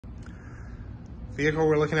Vehicle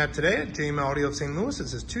we're looking at today at JML Audio of St. Louis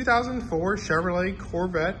is this 2004 Chevrolet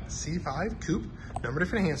Corvette C5 Coupe. Number of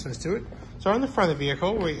different enhancements to it. So on the front of the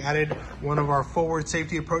vehicle, we added one of our forward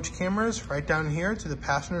safety approach cameras right down here to the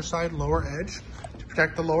passenger side lower edge to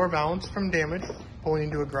protect the lower valance from damage pulling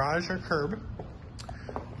into a garage or curb.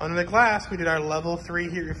 Under the glass, we did our level 3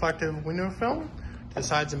 heat reflective window film to the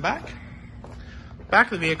sides and back.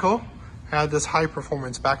 Back of the vehicle had this high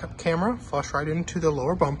performance backup camera flush right into the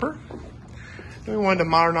lower bumper. And we wanted to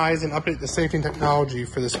modernize and update the safety and technology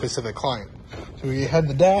for this specific client. So we had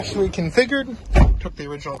the dash reconfigured, took the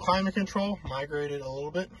original climate control, migrated a little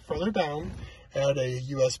bit further down, added a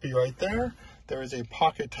USB right there. There is a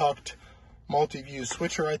pocket tucked multi-view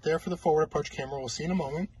switcher right there for the forward approach camera we'll see in a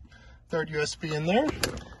moment. Third USB in there.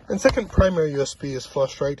 And second primary USB is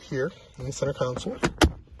flushed right here in the center console.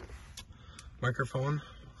 Microphone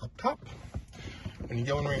up top. When you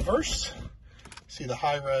go in reverse, see the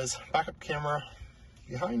high-res backup camera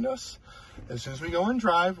behind us. As soon as we go in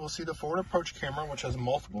drive, we'll see the forward approach camera, which has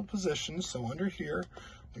multiple positions. So under here,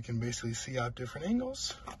 we can basically see out different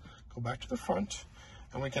angles. Go back to the front.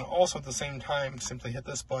 And we can also, at the same time, simply hit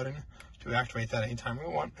this button to activate that anytime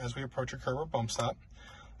we want as we approach a curb or bump stop.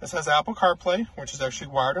 This has Apple CarPlay, which is actually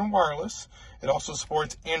wired and wireless. It also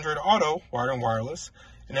supports Android Auto, wired and wireless,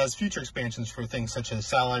 and has future expansions for things such as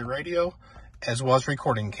satellite radio, as well as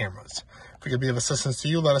recording cameras. If we could be of assistance to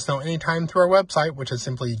you, let us know anytime through our website, which is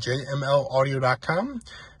simply jmlaudio.com.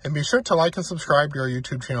 And be sure to like and subscribe to our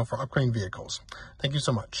YouTube channel for upcoming vehicles. Thank you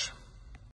so much.